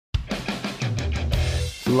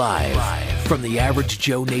Live from the Average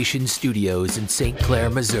Joe Nation studios in St. Clair,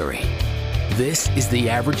 Missouri. This is the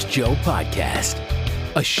Average Joe Podcast,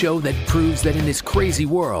 a show that proves that in this crazy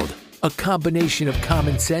world, a combination of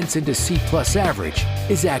common sense and a C+ average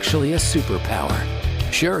is actually a superpower.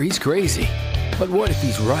 Sure, he's crazy, but what if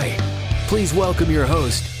he's right? Please welcome your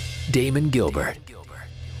host, Damon Gilbert.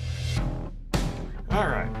 All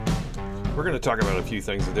right. We're going to talk about a few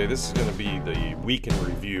things today. This is going to be the week in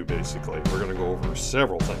review, basically. We're going to go over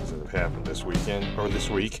several things that have happened this weekend, or this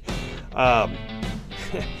week. I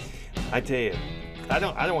tell you, I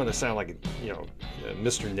don't want to sound like,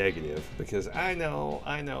 Mr. Negative, because I know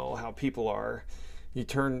how people are. You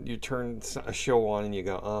turn a show on and you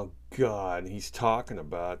go, oh God, he's talking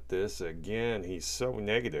about this again. He's so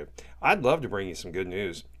negative. I'd love to bring you some good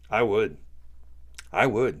news. I would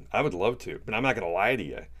love to, but I'm not going to lie to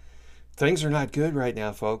you. Things are not good right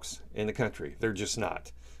now, folks, in the country. They're just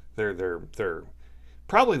not. They're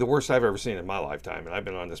probably the worst I've ever seen in my lifetime, and I've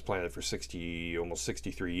been on this planet for almost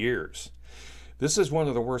 63 years. This is one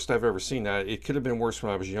of the worst I've ever seen. Now, it could have been worse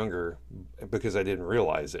when I was younger because I didn't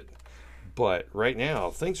realize it. But right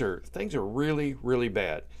now, things are really, really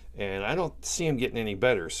bad, and I don't see them getting any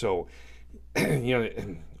better. So,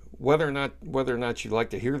 whether or not you like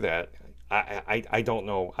to hear that, I don't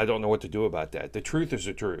know. I don't know what to do about that. The truth is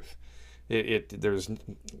the truth. There's,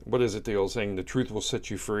 what is it, the old saying, the truth will set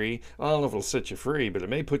you free? I don't know if it'll set you free, but it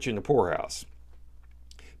may put you in the poorhouse.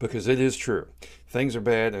 Because it is true. Things are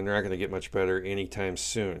bad and they're not going to get much better anytime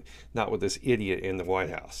soon. Not with this idiot in the White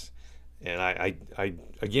House. And I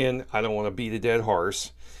don't want to beat a dead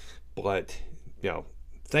horse, but,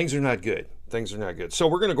 things are not good. Things are not good. So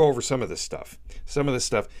we're going to go over some of this stuff.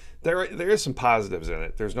 There is some positives in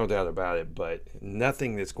it. There's no doubt about it, but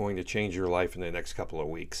nothing that's going to change your life in the next couple of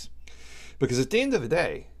weeks. Because at the end of the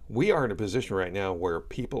day, we are in a position right now where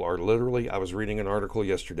people are literally, I was reading an article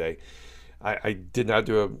yesterday. I did not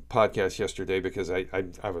do a podcast yesterday because I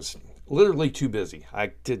was literally too busy.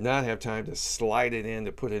 I did not have time to slide it in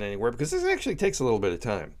to put it anywhere because this actually takes a little bit of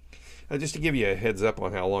time. Just to give you a heads up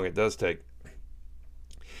on how long it does take.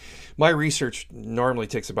 My research normally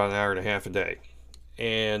takes about an hour and a half a day.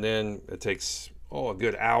 And then it takes, a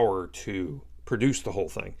good hour to produce the whole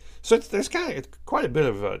thing. So there's quite a bit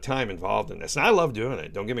of time involved in this. And I love doing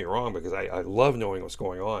it. Don't get me wrong, because I love knowing what's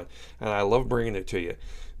going on. And I love bringing it to you.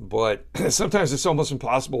 But sometimes it's almost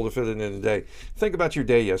impossible to fit it in a day. Think about your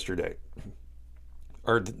day yesterday.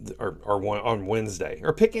 Or on Wednesday.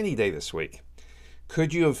 Or pick any day this week.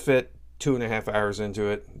 Could you have fit 2.5 hours into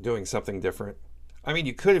it doing something different? I mean,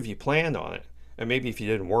 you could if you planned on it. And maybe if you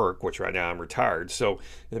didn't work, which right now I'm retired, so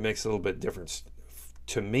it makes a little bit of difference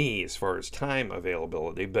to me as far as time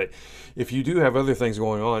availability. But if you do have other things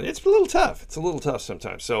going on, it's a little tough. It's a little tough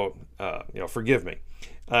sometimes. So, forgive me.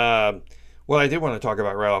 What I did want to talk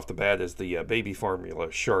about right off the bat is the baby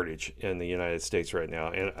formula shortage in the United States right now,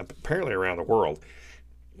 and apparently around the world.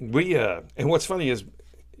 And what's funny is,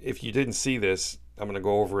 if you didn't see this, I'm going to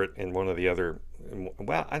go over it in one of the other.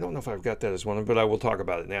 Well, I don't know if I've got that as one, but I will talk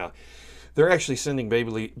about it now. They're actually sending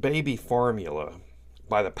baby formula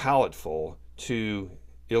by the palletful to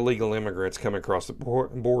illegal immigrants coming across the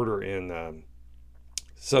border in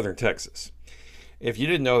southern Texas. If you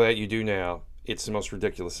didn't know that, you do now. It's the most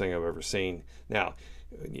ridiculous thing I've ever seen. Now,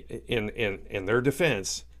 in their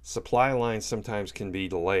defense, supply lines sometimes can be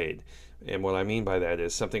delayed. And what I mean by that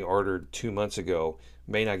is something ordered 2 months ago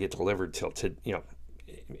may not get delivered till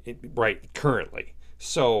currently.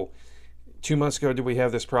 So 2 months ago, did we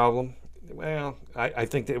have this problem? Well, I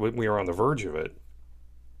think that we were on the verge of it,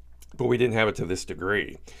 but we didn't have it to this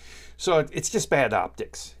degree. So it's just bad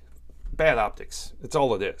optics. Bad optics. It's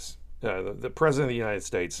all it is. The President of the United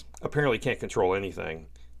States apparently can't control anything,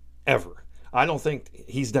 ever. I don't think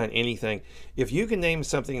he's done anything. If you can name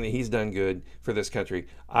something that he's done good for this country,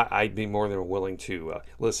 I'd be more than willing to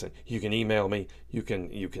listen. You can email me. You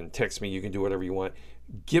can text me. You can do whatever you want.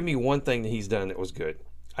 Give me one thing that he's done that was good.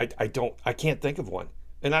 I can't think of one.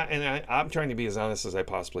 And I'm trying to be as honest as I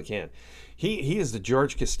possibly can. He is the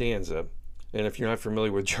George Costanza, and if you're not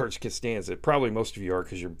familiar with George Costanza, probably most of you are,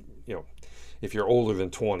 because if you're older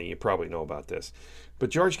than 20, you probably know about this.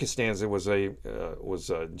 But George Costanza was Jerry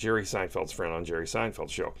Seinfeld's friend on Jerry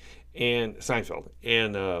Seinfeld's show, and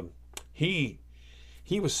he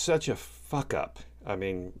was such a fuck up. I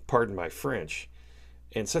mean, pardon my French,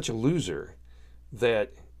 and such a loser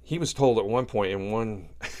that he was told at one point in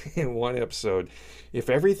one episode, if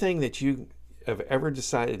everything that you have ever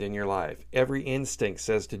decided in your life, every instinct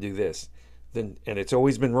says to do this, then, and it's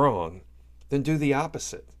always been wrong, then do the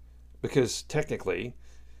opposite. Because technically,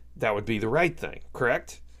 that would be the right thing,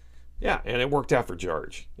 correct? Yeah, and it worked out for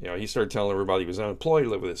George. He started telling everybody he was unemployed,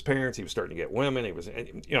 lived with his parents, he was starting to get women.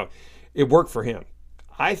 It worked for him.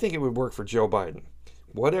 I think it would work for Joe Biden.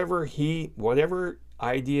 Whatever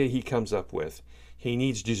idea he comes up with, he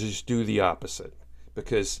needs to just do the opposite,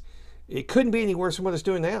 because it couldn't be any worse than what it's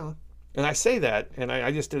doing now. And I say that, and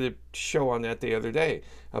I just did a show on that the other day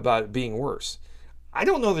about it being worse. I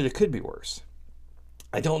don't know that it could be worse.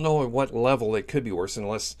 I don't know at what level it could be worse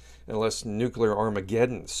unless nuclear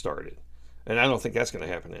Armageddon started. And I don't think that's going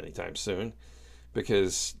to happen anytime soon,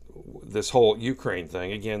 because this whole Ukraine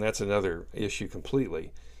thing, again, that's another issue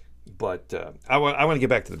completely. But I want to get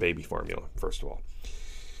back to the baby formula, first of all.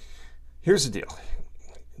 Here's the deal.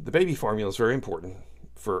 The baby formula is very important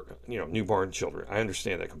for newborn children. I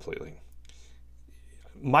understand that completely.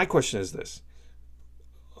 My question is this.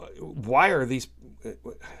 Why are these,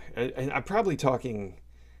 and I'm probably talking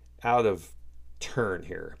out of turn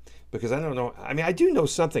here, because I don't know. I mean, I do know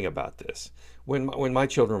something about this. When my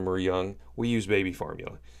children were young, we used baby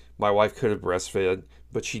formula. My wife could have breastfed,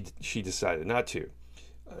 but she decided not to.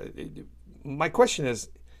 My question is,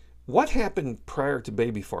 what happened prior to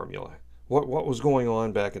baby formula? What was going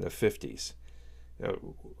on back in the 50s?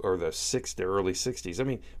 Or the early 60s. I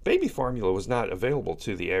mean, baby formula was not available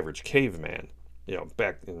to the average caveman,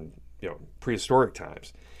 back in prehistoric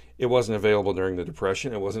times. It wasn't available during the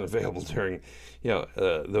Depression. It wasn't available during, the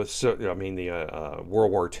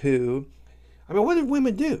World War II. I mean, what did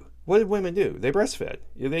women do? They breastfed.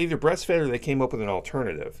 They either breastfed or they came up with an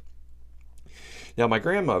alternative. Now, my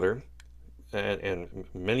grandmother and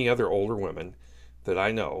many other older women that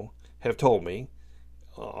I know have told me,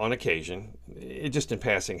 on occasion, just in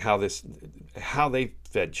passing, how they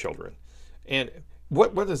fed children. And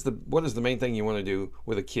what is the main thing you want to do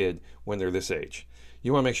with a kid when they're this age?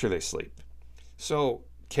 You want to make sure they sleep. So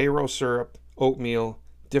Karo syrup, oatmeal,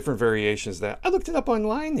 different variations of that. I looked it up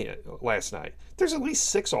online last night. There's at least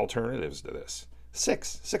 6 alternatives to this.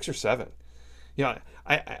 6 or 7.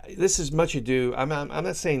 This is much ado. I'm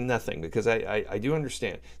not saying nothing, because I do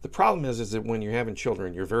understand. The problem is that when you're having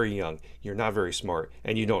children, you're very young, you're not very smart,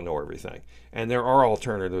 and you don't know everything. And there are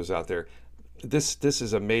alternatives out there. This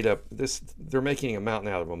is a made up. They're making a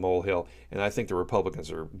mountain out of a molehill, and I think the Republicans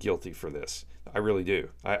are guilty for this. I really do.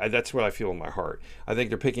 That's what I feel in my heart. I think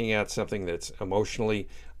they're picking out something that's emotionally.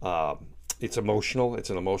 It's emotional. It's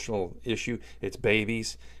an emotional issue. It's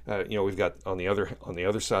babies. We've got on the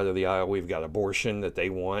other side of the aisle, we've got abortion that they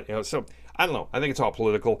want. So I don't know. I think it's all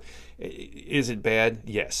political. Is it bad?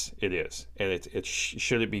 Yes, it is. And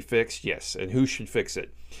should it be fixed? Yes. And who should fix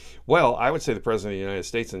it? Well, I would say the President of the United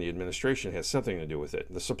States and the administration has something to do with it.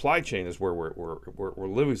 The supply chain is where we're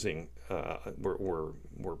losing. We're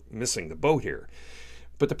missing the boat here.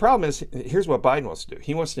 But the problem is, here's what Biden wants to do.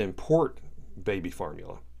 He wants to import baby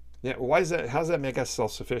formula. Yeah, why is that? How does that make us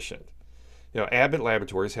self-sufficient? Abbott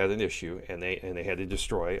Laboratories had an issue, and they had to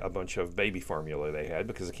destroy a bunch of baby formula they had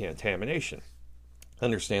because of contamination.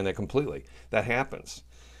 Understand that completely. That happens.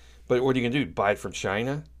 But what are you going to do? Buy it from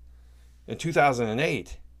China? In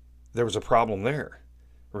 2008, there was a problem there.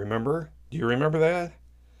 Remember? Do you remember that?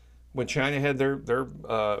 When China had their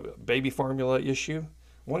baby formula issue,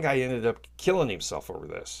 one guy ended up killing himself over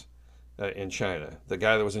this in China. The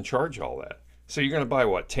guy that was in charge of all that. So you're going to buy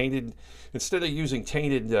what? Tainted, instead of using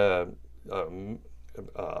tainted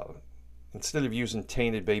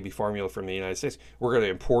baby formula from the United States, we're going to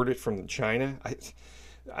import it from China.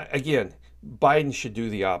 Again, Biden should do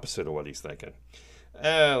the opposite of what he's thinking.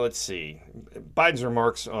 Let's see. Biden's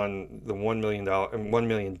remarks on the 1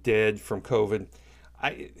 million dead from COVID.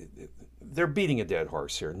 They're beating a dead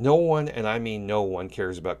horse here. No one, and I mean no one,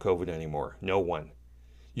 cares about COVID anymore. No one.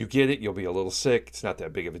 You get it, you'll be a little sick. It's not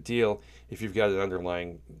that big of a deal. If you've got an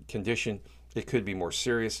underlying condition, it could be more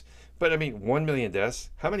serious. But I mean, 1 million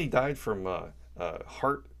deaths. How many died from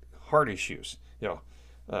heart issues?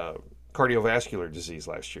 Cardiovascular disease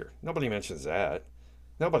last year. Nobody mentions that.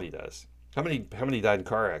 Nobody does. How many died in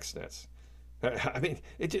car accidents? I mean,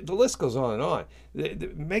 the list goes on and on.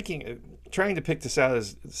 Trying to pick this out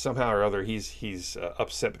as somehow or other he's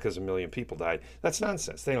upset because 1 million people died. That's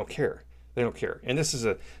nonsense. They don't care. They don't care. And this is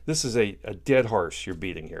a dead horse you're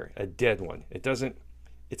beating here, a dead one.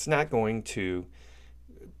 It's not going to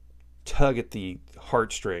tug at the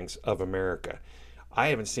heartstrings of America.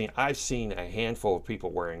 I've seen a handful of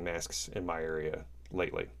people wearing masks in my area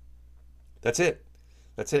lately. That's it.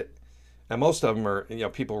 And most of them are,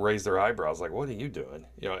 people raise their eyebrows like, what are you doing?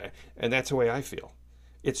 And that's the way I feel.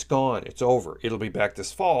 It's gone. It's over. It'll be back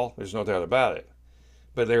this fall. There's no doubt about it.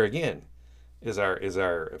 But there again, is our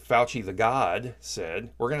Fauci the God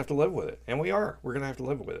said, we're going to have to live with it. And we are. We're going to have to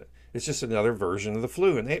live with it. It's just another version of the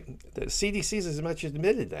flu. And the CDC's as much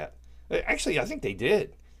admitted that. Actually, I think they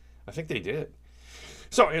did. I think they did.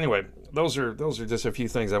 So anyway, those are just a few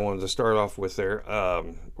things I wanted to start off with there.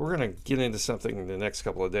 We're going to get into something in the next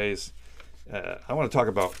couple of days. I want to talk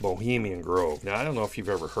about Bohemian Grove. Now, I don't know if you've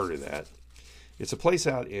ever heard of that. It's a place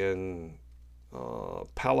out in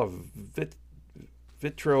Palo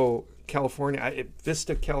Vitro, California.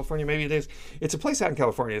 Vista, California, maybe it is. It's a place out in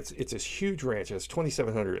California. It's this huge ranch. It's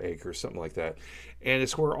 2,700 acres, something like that. And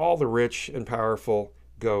it's where all the rich and powerful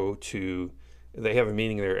go to. They have a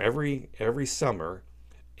meeting there every summer.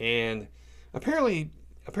 And apparently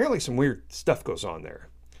some weird stuff goes on there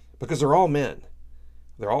because they're all men.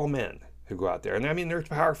 They're all men who go out there. And I mean, they're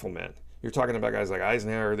powerful men. You're talking about guys like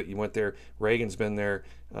Eisenhower that you went there. Reagan's been there.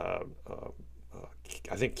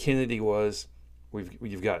 I think Kennedy was.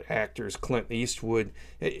 You've got actors, Clint Eastwood.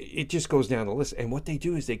 It just goes down the list. And what they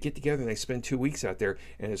do is they get together and they spend 2 weeks out there,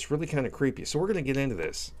 and it's really kind of creepy. So we're going to get into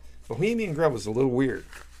this. Bohemian Grove is a little weird.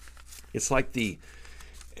 It's like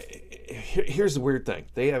here's the weird thing.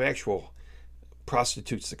 They have actual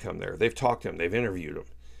prostitutes that come there. They've talked to them. They've interviewed them.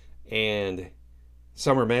 And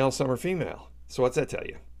some are male, some are female. So what's that tell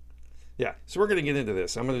you? Yeah, so we're going to get into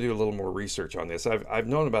this. I'm going to do a little more research on this. I've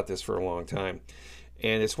known about this for a long time.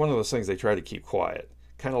 And it's one of those things they try to keep quiet.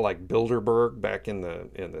 Kind of like Bilderberg back in the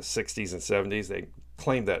 60s and 70s. They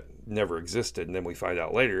claimed that never existed. And then we find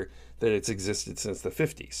out later that it's existed since the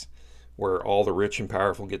 50s, where all the rich and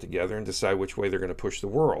powerful get together and decide which way they're going to push the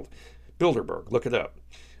world. Bilderberg, look it up.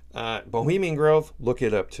 Bohemian Grove, look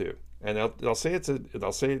it up too. And they'll say it's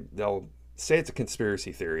a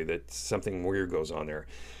conspiracy theory that something weird goes on there.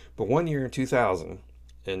 But one year in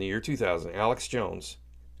the year 2000, Alex Jones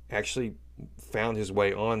actually found his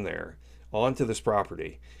way onto this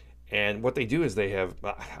property. And what they do is they have,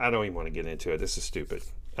 I don't even want to get into it. This is stupid.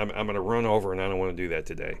 I'm going to run over, and I don't want to do that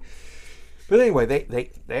today. But anyway, they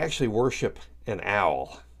actually worship an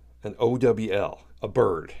owl, an OWL, a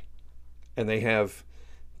bird. And they have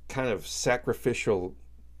kind of sacrificial,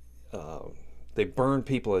 they burn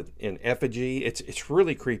people in effigy. It's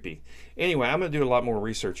really creepy. Anyway, I'm going to do a lot more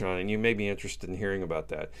research on it, and you may be interested in hearing about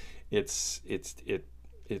that.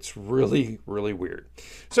 It's really, really weird.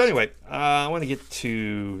 So anyway, I want to get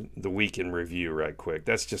to the week in review right quick.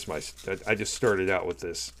 That's just I just started out with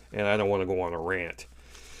this, and I don't want to go on a rant.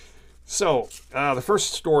 So the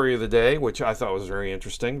first story of the day, which I thought was very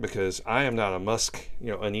interesting, because I am not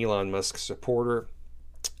an Elon Musk supporter.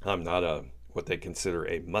 I'm not what they consider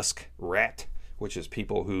a Musk rat, which is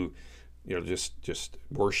people who, just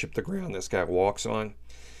worship the ground this guy walks on.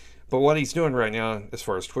 But what he's doing right now, as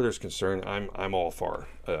far as Twitter's concerned, I'm all for.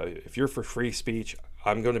 If you're for free speech,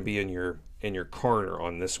 I'm going to be in your corner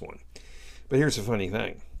on this one. But here's the funny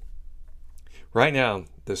thing. Right now,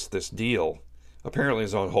 this deal apparently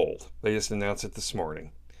is on hold. They just announced it this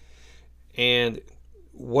morning. And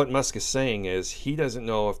what Musk is saying is he doesn't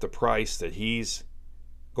know if the price that he's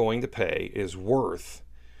going to pay is worth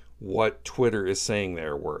what Twitter is saying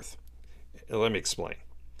they're worth. Let me explain.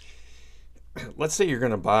 Let's say you're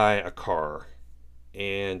going to buy a car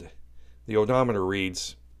and the odometer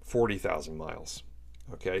reads 40,000 miles.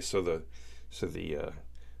 Okay, so the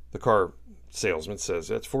car salesman says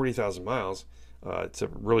that's 40,000 miles. It's a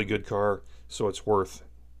really good car, so it's worth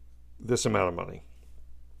this amount of money.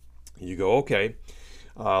 You go, okay,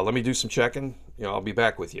 let me do some checking. I'll be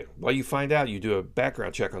back with you. Well, you find out, you do a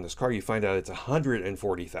background check on this car, you find out it's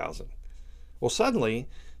 140,000. Well, suddenly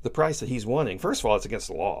the price that he's wanting, first of all, it's against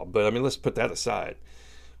the law, but I mean, let's put that aside.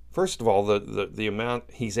 First of all, the amount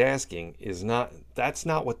he's asking that's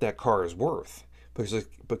not what that car is worth,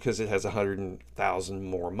 because it has 100,000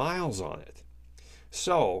 more miles on it.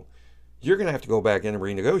 So you're going to have to go back in and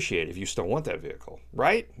renegotiate if you still want that vehicle,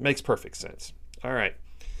 right? Makes perfect sense. All right.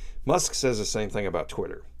 Musk says the same thing about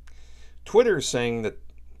Twitter. Twitter is saying that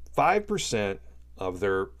 5% of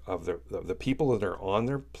the people that are on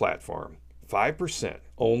their platform, 5%,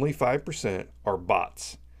 only 5% are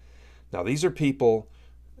bots. Now, these are people,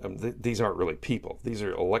 these aren't really people. These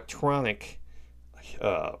are electronic,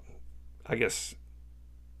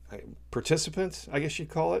 participants, I guess you'd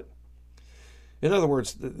call it. In other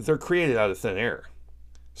words, they're created out of thin air.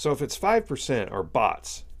 So if it's 5% are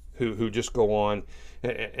bots who just go on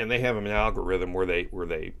and they have an algorithm where they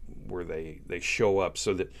show up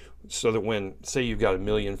so that when, say, you've got 1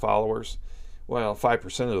 million followers, well,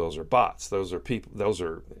 5% of those are bots. Those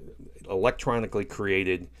are electronically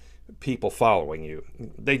created people following you.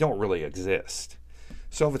 They don't really exist.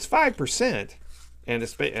 So if it's 5%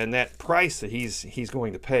 and that price that he's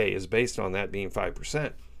going to pay is based on that being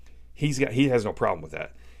 5%, he has no problem with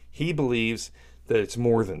that. He believes that it's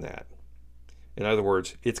more than that. In other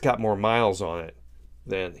words, it's got more miles on it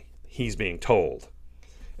than he's being told.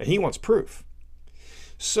 And he wants proof.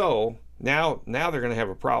 So now they're going to have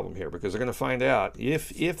a problem here, because they're going to find out if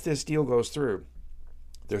this deal goes through,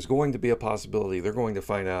 there's going to be a possibility they're going to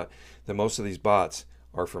find out that most of these bots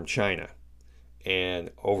are from China and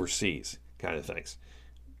overseas kind of things,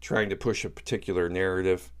 trying to push a particular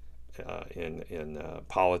narrative in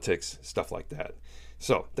politics, stuff like that.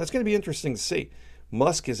 So that's going to be interesting to see.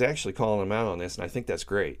 Musk is actually calling him out on this, and I think that's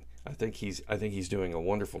great. I think he's doing a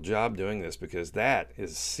wonderful job doing this, because that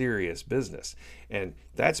is serious business, and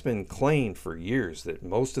that's been claimed for years that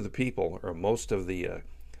most of the people, or most of the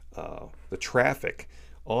traffic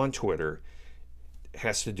on Twitter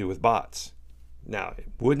has to do with bots. Now,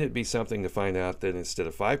 wouldn't it be something to find out that instead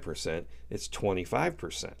of 5%, it's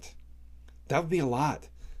 25%? That would be a lot.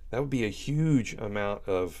 That would be a huge amount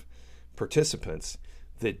of participants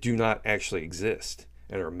that do not actually exist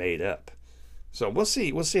and are made up. So we'll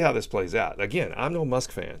see how this plays out. Again, I'm no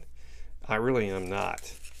Musk fan. I really am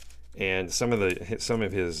not. And some of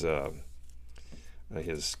his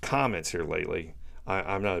comments here lately,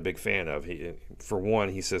 I'm not a big fan of. For one,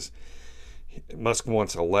 he says Musk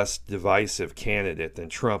wants a less divisive candidate than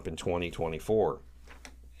Trump in 2024,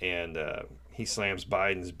 and he slams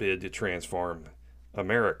Biden's bid to transform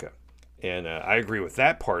America. And I agree with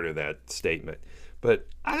that part of that statement. But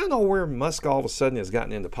I don't know where Musk all of a sudden has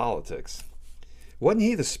gotten into politics. Wasn't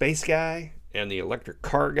he the space guy and the electric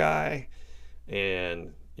car guy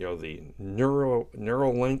and, the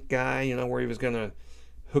Neuralink guy, where he was going to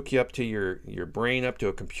hook you up to your brain up to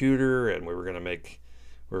a computer, and we were going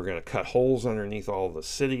to cut holes underneath all the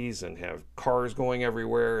cities and have cars going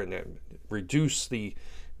everywhere and then reduce the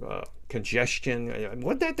congestion.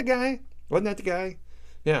 Wasn't that the guy?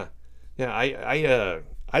 Yeah.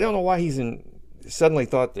 I don't know why he's suddenly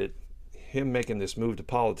thought that him making this move to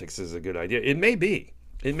politics is a good idea. It may be.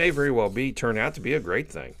 It may very well turn out to be a great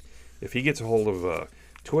thing. If he gets a hold of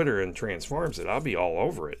Twitter and transforms it, I'll be all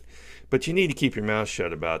over it. But you need to keep your mouth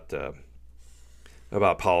shut about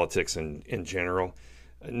politics in general.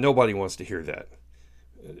 Nobody wants to hear that.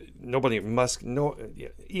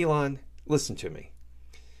 Elon, listen to me.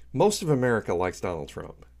 Most of America likes Donald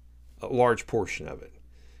Trump, a large portion of it,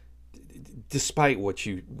 despite what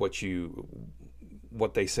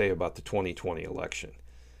they say about the 2020 election.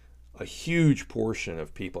 A huge portion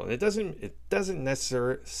of people, and it doesn't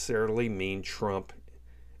necessarily mean Trump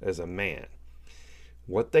as a man.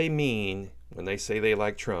 What they mean when they say they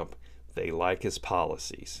like Trump, they like his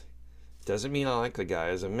policies. Doesn't mean I like the guy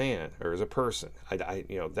as a man or as a person.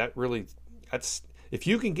 That's if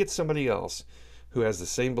you can get somebody else who has the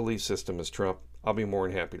same belief system as Trump, I'll be more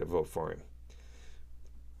than happy to vote for him.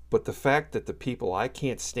 But the fact that the people I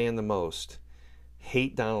can't stand the most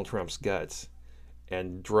hate Donald Trump's guts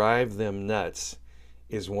and drive them nuts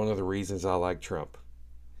is one of the reasons I like Trump,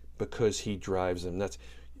 because he drives them nuts.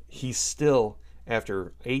 He's still,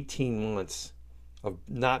 after 18 months of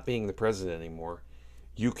not being the president anymore,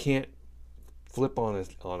 you can't flip on a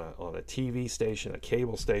TV station, a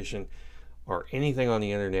cable station, or anything on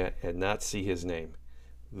the internet and not see his name.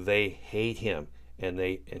 They hate him, and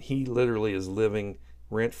he literally is living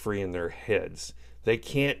rent-free in their heads. They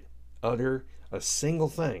can't utter a single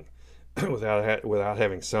thing without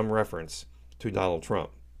having some reference to Donald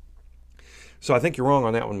Trump. So I think you're wrong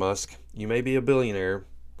on that one, Musk. You may be a billionaire,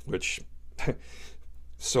 which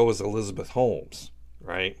so is Elizabeth Holmes,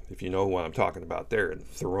 right? If you know what I'm talking about there, in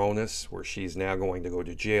Thrones, where she's now going to go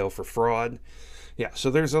to jail for fraud. Yeah, so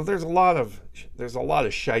there's a lot of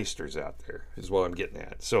shysters out there, is what I'm getting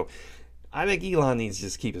at. So I think Elon needs to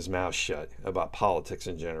just keep his mouth shut about politics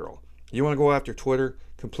in general. You want to go after Twitter?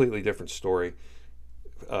 Completely different story.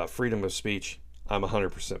 Freedom of speech, I'm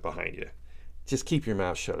 100% behind you. Just keep your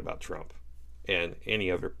mouth shut about Trump and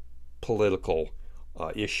any other political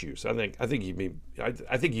issues. I think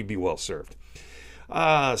you'd be well served.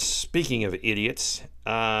 Speaking of idiots,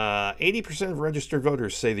 80% of registered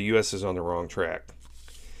voters say the U.S. is on the wrong track.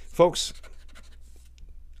 Folks,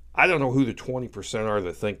 I don't know who the 20% are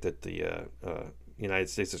that think that the United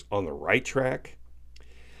States is on the right track.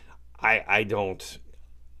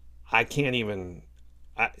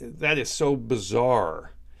 That is so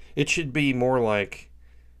bizarre. It should be more like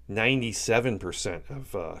 97%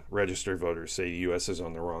 of registered voters say the U.S. is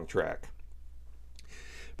on the wrong track.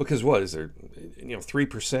 Because what is there,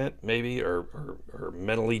 3% maybe are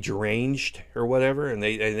mentally deranged or whatever, and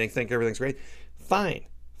they think everything's great. Fine.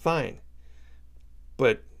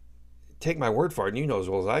 But take my word for it, and you know as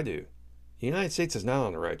well as I do, the United States is not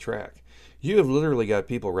on the right track. You have literally got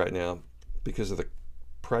people right now, because of the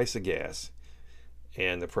price of gas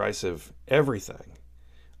and the price of everything,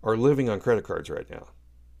 are living on credit cards right now.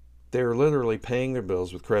 They're literally paying their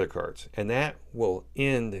bills with credit cards, and that will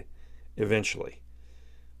end eventually.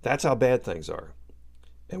 That's how bad things are.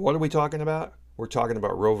 And what are we talking about? We're talking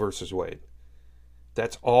about Roe versus Wade.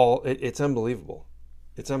 That's all. It's unbelievable.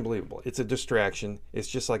 It's unbelievable. It's a distraction. It's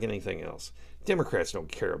just like anything else. Democrats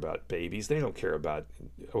don't care about babies. They don't care about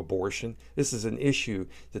abortion. This is an issue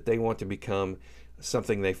that they want to become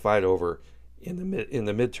something they fight over in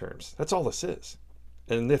the midterms. That's all this is.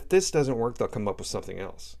 And if this doesn't work, they'll come up with something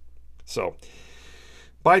else. So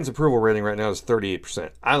Biden's approval rating right now is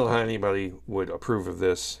 38%. I don't know how anybody would approve of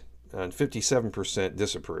this, and 57%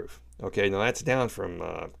 disapprove. Okay, now that's down from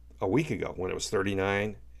a week ago when it was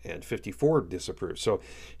 39 and 54 disapprove. So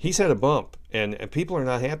he's had a bump, and people are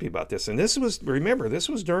not happy about this. And this was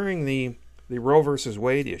during the Roe versus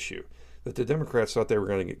Wade issue that the Democrats thought they were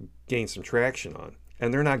going to gain some traction on,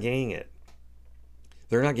 and they're not gaining it.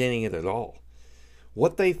 They're not gaining it at all.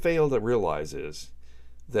 What they fail to realize is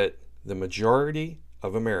that the majority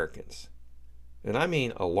of Americans, and I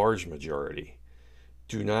mean a large majority,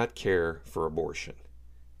 do not care for abortion.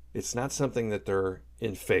 It's not something that they're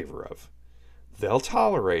in favor of. They'll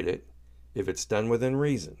tolerate it if it's done within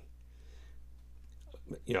reason.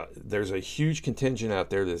 You know, there's a huge contingent out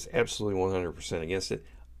there that's absolutely 100% against it.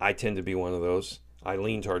 I tend to be one of those. I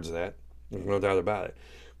lean towards that. There's no doubt about it.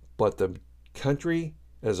 But the country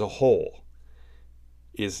as a whole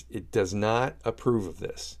it does not approve of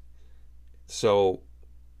this. So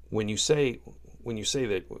when you say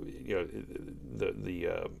that, you know,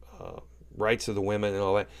 the rights of the women and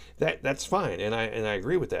all that's fine, and I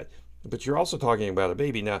agree with that. But you're also talking about a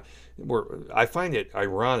baby. Now, I find it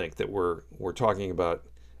ironic that we're talking about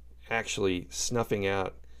actually snuffing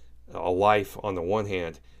out a life on the one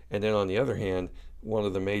hand, and then on the other hand, one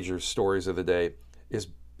of the major stories of the day is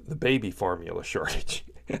the baby formula shortage.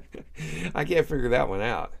 I can't figure that one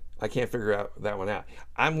out.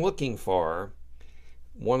 I'm looking for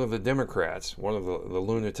one of the Democrats, one of the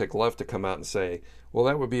lunatic left, to come out and say, well,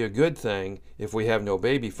 that would be a good thing if we have no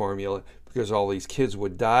baby formula because all these kids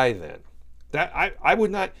would die then. That I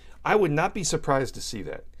would not be surprised to see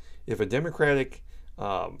that. If a Democratic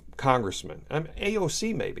congressman,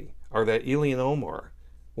 AOC maybe, or that Ilhan Omar,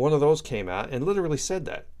 one of those came out and literally said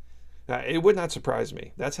that. It would not surprise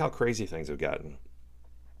me. That's how crazy things have gotten.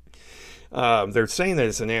 They're saying that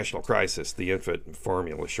it's a national crisis, the infant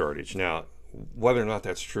formula shortage. Now, whether or not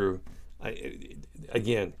that's true, I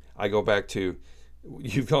go back to,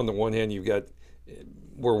 on the one hand,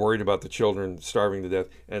 we're worried about the children starving to death,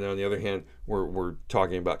 and on the other hand, we're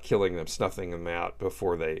talking about killing them, snuffing them out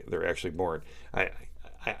before they're actually born.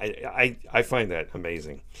 I find that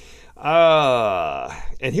amazing.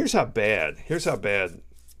 And here's how bad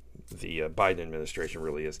the Biden administration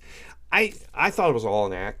really is. I thought it was all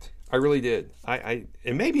an act. I really did. And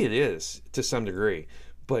maybe it is to some degree,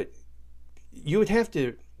 but you would have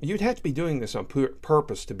to be doing this on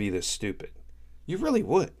purpose to be this stupid. You really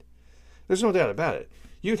would. There's no doubt about it.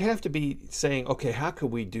 You'd have to be saying, okay, how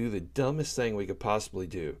could we do the dumbest thing we could possibly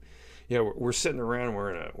do? You know, we're sitting around and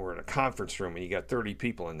we're in a conference room and you got 30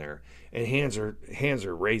 people in there and hands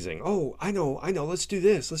are raising. Oh, I know. Let's do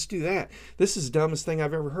this. Let's do that. This is the dumbest thing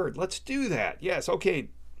I've ever heard. Let's do that. Yes. Okay,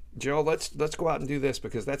 Joe, let's go out and do this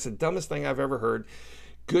because that's the dumbest thing I've ever heard.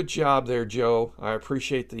 Good job there, Joe. I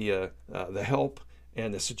appreciate the help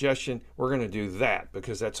and the suggestion. We're going to do that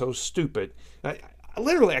because that's so stupid. I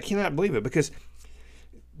cannot believe it, because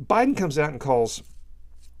Biden comes out and calls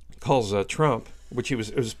Trump, which it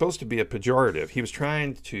was supposed to be a pejorative. He was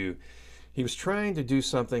trying to do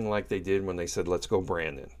something like they did when they said, let's go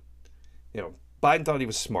Brandon. You know, Biden thought he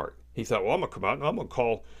was smart. He thought, well, I'm going to come out and I'm going to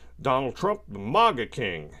call Donald Trump the MAGA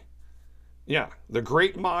king. Yeah, the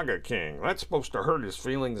great MAGA king. That's supposed to hurt his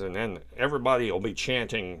feelings, and then everybody will be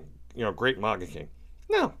chanting, you know, great MAGA king.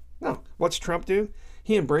 No. What's Trump do?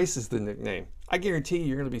 He embraces the nickname. I guarantee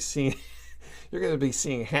you're going to be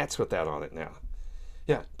seeing hats with that on it now.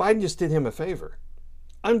 Yeah, Biden just did him a favor.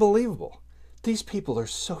 Unbelievable. These people are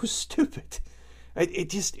so stupid.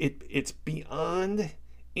 It's beyond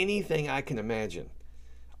anything I can imagine.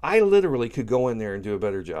 I literally could go in there and do a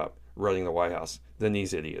better job running the White House than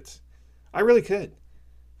these idiots. I really could.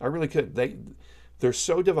 They're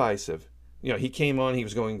so divisive. You know, he came on, he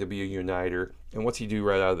was going to be a uniter, and what's he do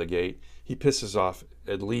right out of the gate? He pisses off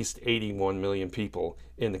at least 81 million people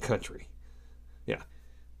in the country. Yeah.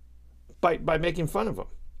 By making fun of them.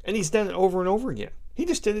 And he's done it over and over again. He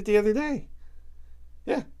just did it the other day.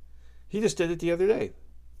 Yeah. He just did it the other day.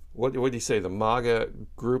 What did he say? The MAGA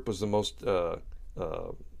group was the most, the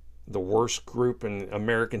worst group in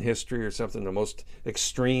American history or something, the most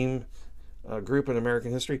extreme group in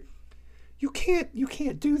American history. You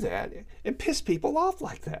can't do that and piss people off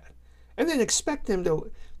like that. and then expect them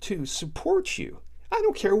to support you. I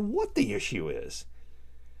don't care what the issue is.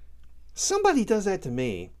 Somebody does that to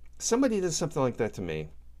me. Somebody does something like that to me.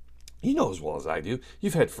 You know as well as I do.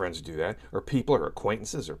 You've had friends do that, or people or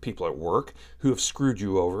acquaintances or people at work who have screwed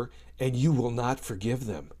you over, and you will not forgive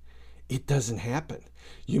them. It doesn't happen.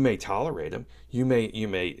 You may tolerate them. You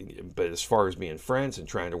may, but as far as being friends and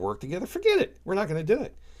trying to work together, forget it. We're not going to do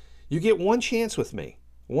it. You get one chance with me.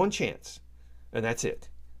 One chance. And that's it.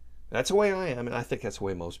 That's the way I am, and I think that's the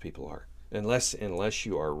way most people are. Unless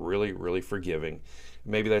you are really, really forgiving.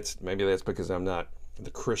 Maybe that's because I'm not the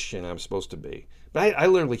Christian I'm supposed to be. But I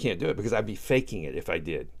literally can't do it because I'd be faking it if I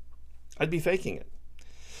did. I'd be faking it.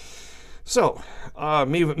 So,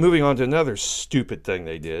 moving on to another stupid thing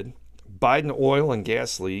they did. Biden oil and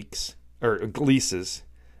gas leases. I'm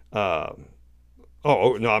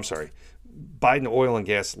sorry. Biden oil and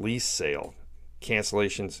gas lease sale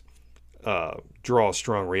cancellations draw a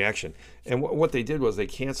strong reaction. And what they did was they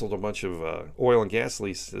canceled a bunch of oil and gas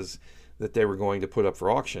leases that they were going to put up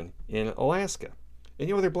for auction in Alaska. And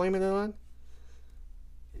you know what they're blaming it on?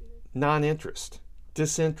 Non-interest,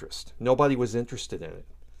 disinterest. Nobody was interested in it.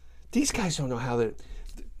 These guys don't know how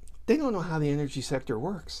they don't know how the energy sector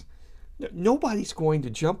works. Nobody's going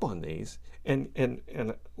to jump on these and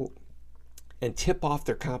tip off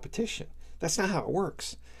their competition. That's not how it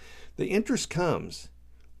works. The interest comes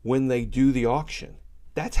when they do the auction.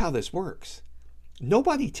 That's how this works.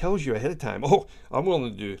 Nobody tells you ahead of time, oh, I'm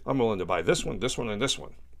willing to buy this one, and this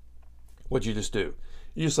one. What'd you just do?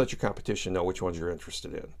 You just let your competition know which ones you're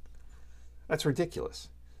interested in. That's ridiculous.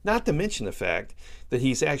 Not to mention the fact that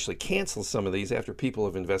he's actually canceled some of these after people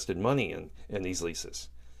have invested money in these leases.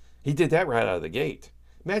 He did that right out of the gate.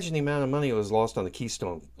 Imagine the amount of money that was lost on the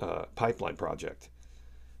Keystone Pipeline project.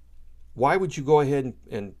 Why would you go ahead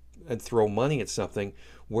and throw money at something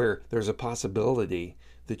where there's a possibility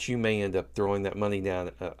that you may end up throwing that money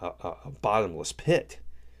down a bottomless pit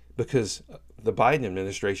because the Biden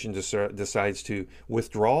administration decides to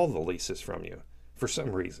withdraw the leases from you for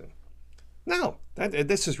some reason? No,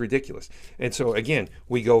 this is ridiculous. And so again,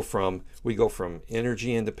 we go from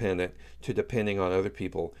energy independent to depending on other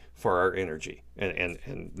people for our energy.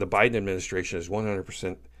 And the Biden administration is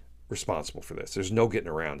 100% responsible for this. There's no getting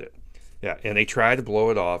around it. Yeah, and they try to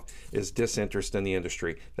blow it off as disinterest in the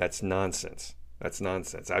industry. That's nonsense. That's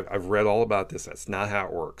nonsense. I've read all about this. That's not how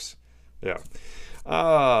it works. Yeah.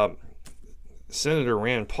 Senator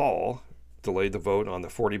Rand Paul delayed the vote on the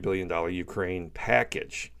 $40 billion Ukraine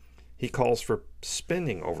package. He calls for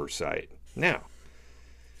spending oversight. Now,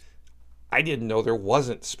 I didn't know there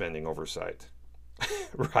wasn't spending oversight,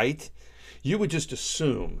 right? You would just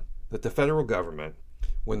assume that the federal government,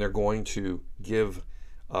 when they're going to give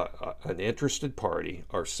an interested party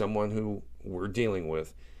or someone who we're dealing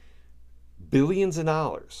with billions of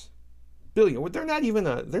dollars, they're not even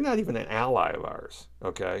an ally of ours,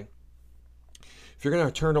 okay? If you're going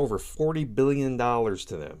to turn over $40 billion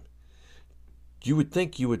to them, you would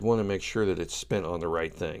think you would want to make sure that it's spent on the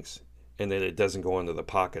right things and that it doesn't go into the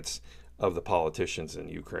pockets of the politicians in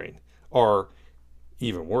Ukraine. Or,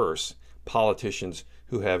 even worse, politicians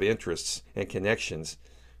who have interests and connections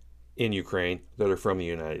in Ukraine that are from the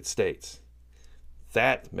United States.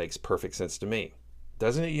 That makes perfect sense to me.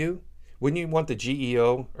 Doesn't it you? Wouldn't you want the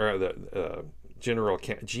GEO or the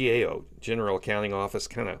GAO, General Accounting Office,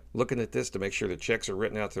 kind of looking at this to make sure the checks are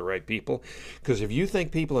written out to the right people? Because if you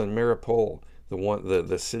think people in Mariupol,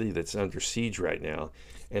 the city that's under siege right now,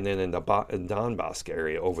 and then in the Donbass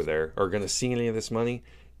area over there, are going to see any of this money,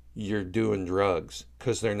 you're doing drugs,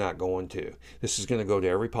 because they're not going to. This is going to go to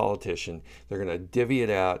every politician. They're going to divvy it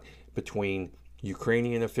out between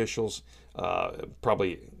Ukrainian officials,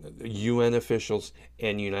 probably UN officials,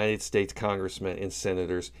 and United States congressmen and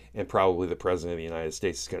senators, and probably the President of the United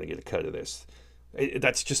States is going to get a cut of this.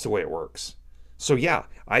 That's just the way it works. So yeah,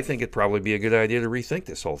 I think it'd probably be a good idea to rethink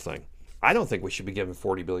this whole thing. I don't think we should be giving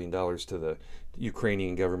 $40 billion to the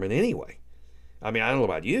Ukrainian government anyway. I mean, I don't know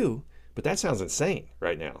about you, but that sounds insane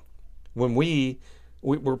right now. When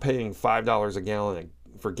we're paying $5 a gallon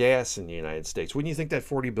for gas in the United States, wouldn't you think that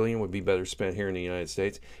 $40 billion would be better spent here in the United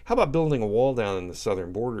States? How about building a wall down in the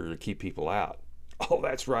southern border to keep people out? Oh,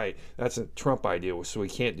 that's right. That's a Trump idea, so we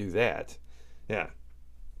can't do that. Yeah.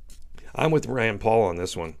 I'm with Rand Paul on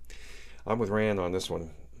this one. I'm with Rand on this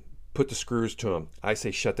one. Put the screws to him. I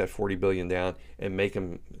say shut that $40 billion down and make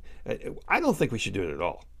him. I don't think we should do it at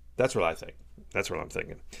all. That's what I think. That's what I'm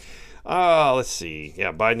thinking. Let's see.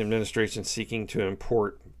 Yeah, Biden administration seeking to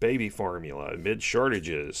import baby formula amid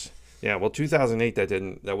shortages. Yeah, well, 2008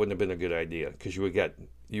 that wouldn't have been a good idea because you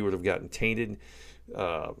would have gotten tainted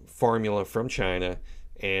formula from China,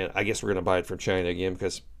 and I guess we're going to buy it from China again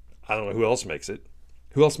because I don't know who else makes it.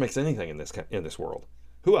 Who else makes anything in this world?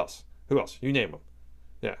 Who else? Who else? You name them.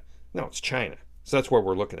 Yeah. No, it's China. So that's what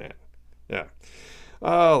we're looking at. Yeah.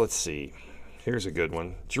 Let's see. Here's a good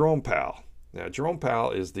one. Jerome Powell. Now, Jerome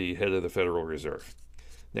Powell is the head of the Federal Reserve.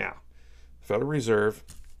 Now, the Federal Reserve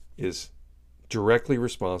is directly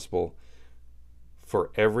responsible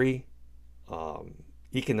for every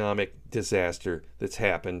economic disaster that's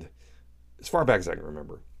happened as far back as I can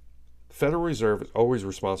remember. The Federal Reserve is always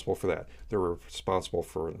responsible for that. They're responsible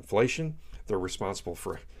for inflation. They're responsible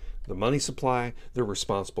for the money supply. They're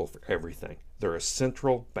responsible for everything. They're a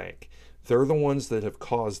central bank. They're the ones that have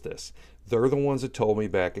caused this. They're the ones that told me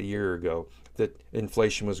back a year ago that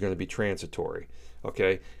inflation was going to be transitory.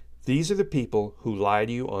 Okay? These are the people who lie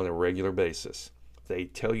to you on a regular basis. They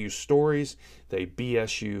tell you stories. They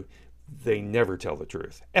BS you. They never tell the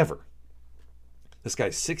truth, ever. This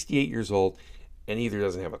guy's 68 years old and either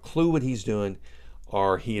doesn't have a clue what he's doing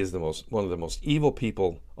or he is one of the most evil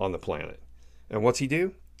people on the planet. And what's he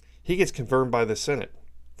do? He gets confirmed by the Senate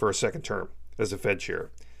for a second term as a Fed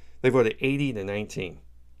chair. They voted 80-19.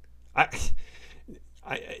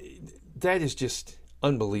 That is just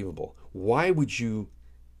unbelievable. Why would you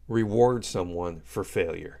reward someone for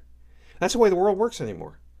failure? That's the way the world works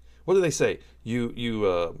anymore. What do they say?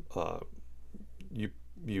 You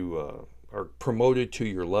are promoted to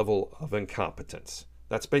your level of incompetence.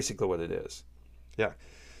 That's basically what it is. Yeah.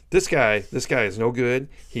 This guy is no good.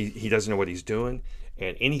 He doesn't know what he's doing,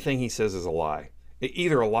 and anything he says is a lie.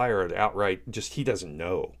 Either a lie or an outright just he doesn't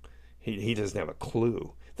know. He doesn't have a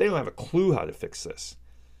clue. They don't have a clue how to fix this.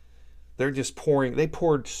 They're just they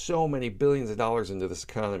poured so many billions of dollars into this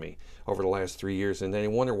economy over the last 3 years, and they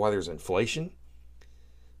wonder why there's inflation.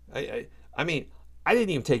 I mean, I didn't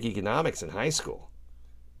even take economics in high school,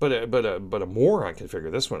 but a moron can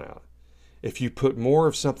figure this one out. If you put more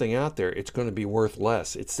of something out there, it's going to be worth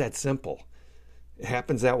less. It's that simple. It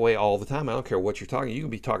happens that way all the time. I don't care what you're talking. You can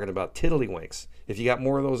be talking about tiddlywinks. If you got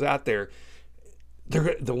more of those out there,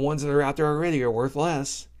 the ones that are out there already are worth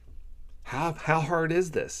less. How hard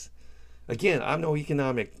is this? Again, I'm no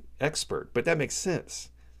economic expert, but that makes sense.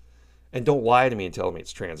 And don't lie to me and tell me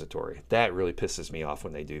it's transitory. That really pisses me off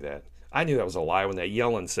when they do that. I knew that was a lie when that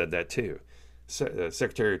Yellen said that too.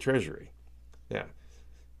 Secretary of Treasury. Yeah.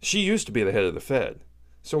 She used to be the head of the Fed.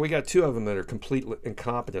 So we got two of them that are complete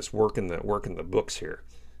incompetents working the books here.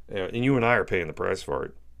 And you and I are paying the price for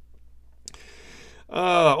it.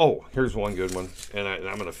 Here's one good one. And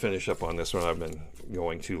I'm going to finish up on this one. I've been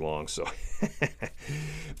going too long. So,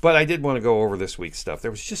 but I did want to go over this week's stuff.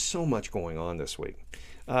 There was just so much going on this week.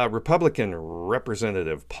 Republican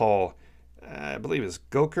Representative Paul, I believe it's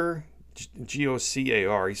Gokar,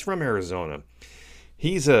 G-O-C-A-R. He's from Arizona.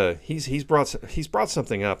 He's brought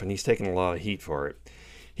something up, and he's taking a lot of heat for it.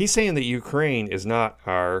 He's saying that Ukraine is not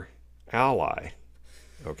our ally,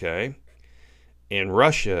 okay, and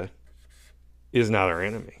Russia is not our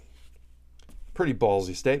enemy. Pretty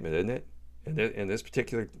ballsy statement, isn't it? In this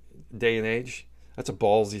particular day and age, that's a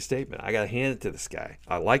ballsy statement. I got to hand it to this guy.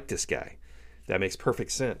 I like this guy. That makes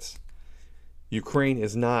perfect sense. Ukraine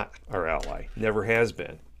is not our ally. Never has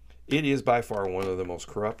been. It is by far one of the most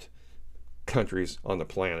corrupt countries on the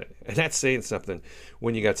planet. And that's saying something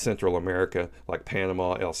when you got Central America like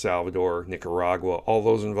Panama, El Salvador, Nicaragua, all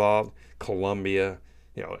those involved, Colombia,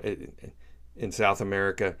 in South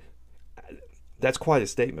America. That's quite a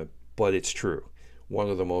statement, but it's true. One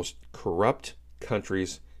of the most corrupt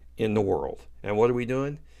countries in the world. And what are we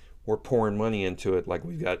doing? We're pouring money into it like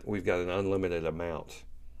we've got an unlimited amount.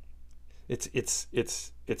 It's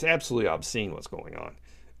absolutely obscene what's going on.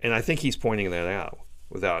 And I think he's pointing that out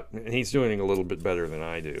and he's doing it a little bit better than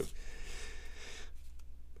I do.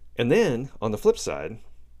 And then on the flip side,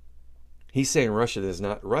 he's saying Russia is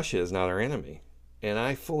not our enemy. And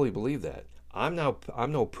I fully believe that. I'm no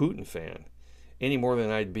Putin fan any more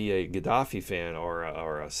than I'd be a Gaddafi fan or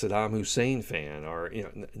a Saddam Hussein fan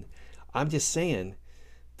I'm just saying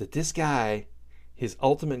that this guy, his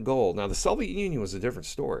ultimate goal. Now the Soviet Union was a different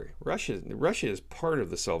story. Russia is part of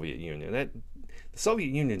the Soviet Union. The Soviet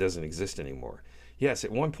Union doesn't exist anymore. Yes,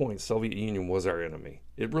 at one point the Soviet Union was our enemy.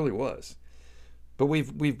 It really was. But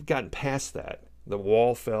we've gotten past that. The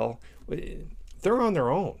wall fell. They're on their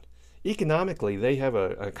own. Economically, they have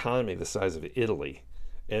an economy the size of Italy.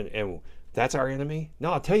 And that's our enemy?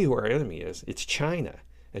 No, I'll tell you who our enemy is. It's China.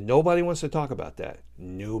 And nobody wants to talk about that.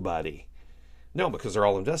 Nobody. No, because they're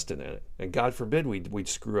all invested in it. And God forbid we'd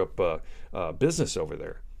screw up business over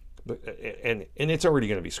there. But and it's already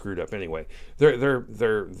going to be screwed up anyway. They've got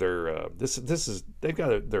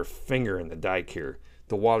their finger in the dike here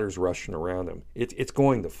the water's rushing around them. It's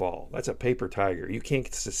going to fall. That's a paper tiger. You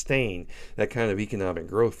can't sustain that kind of economic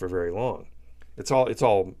growth for very long. It's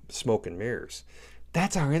all smoke and mirrors.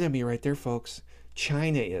 That's our enemy right there, folks.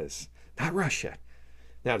 China is, not Russia.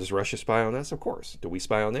 Now, does Russia spy on us? Of course. Do we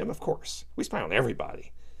spy on them? Of course. We spy on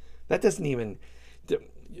everybody. That doesn't even...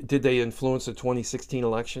 Did they influence the 2016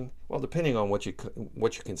 election? Well, depending on what you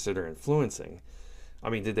consider influencing. I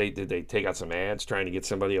mean, did they take out some ads trying to get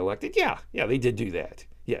somebody elected? Yeah, they did do that.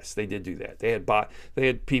 Yes, they did do that. They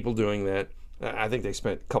had people doing that. I think they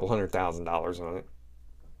spent a couple $100,000 on it.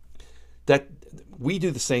 That we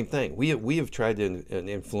do the same thing. We have tried to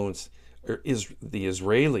influence the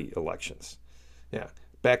Israeli elections. Yeah,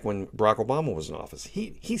 back when Barack Obama was in office,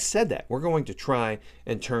 he said that we're going to try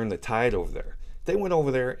and turn the tide over there. They went over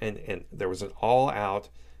there and there was an all-out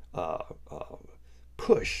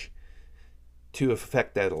push to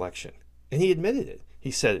affect that election, and he admitted it. He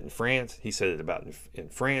said it in France. He said it about in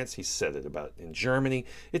France. He said it about in Germany.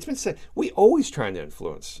 It's been said. We always trying to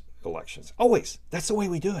influence elections. Always. That's the way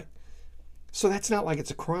we do it. So that's not like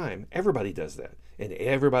it's a crime. Everybody does that. And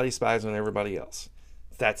everybody spies on everybody else.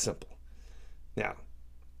 It's that simple. Now,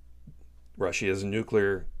 Russia is a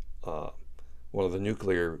nuclear, one of the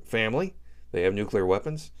nuclear family. They have nuclear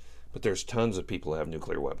weapons, but there's tons of people who have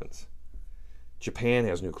nuclear weapons. Japan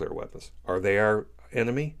has nuclear weapons. Are they our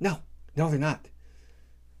enemy? No, they're not.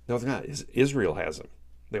 No, they're not. Israel has them.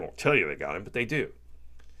 They won't tell you they got them, but they do.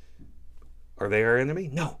 Are they our enemy?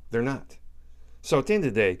 No, they're not. So at the end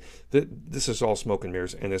of the day, this is all smoke and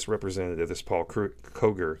mirrors, and this representative, this Paul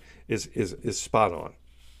Koger, is spot on.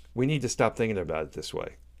 We need to stop thinking about it this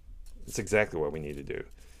way. It's exactly what we need to do.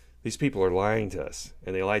 These people are lying to us,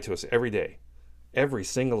 and they lie to us every day, every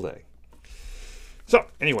single day. So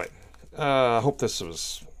anyway, I hope this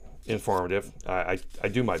was informative. I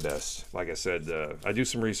do my best. Like I said, I do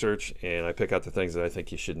some research, and I pick out the things that I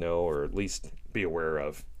think you should know or at least be aware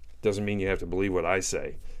of. Doesn't mean you have to believe what I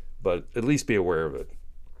say, but at least be aware of it.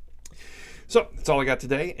 So that's all I got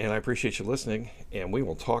today, and I appreciate you listening, and we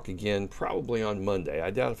will talk again probably on Monday.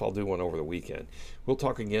 I doubt if I'll do one over the weekend. We'll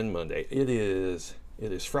talk again Monday. It is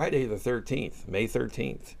Friday the 13th, May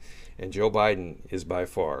 13th, and Joe Biden is by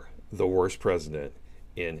far the worst president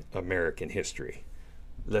in American history.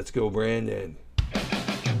 Let's go, Brandon.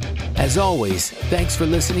 As always, thanks for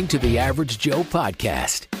listening to the Average Joe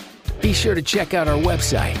Podcast. Be sure to check out our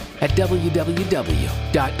website at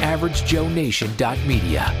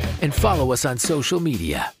www.averagejoenation.media and follow us on social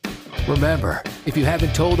media. Remember, if you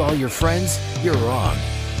haven't told all your friends, you're wrong.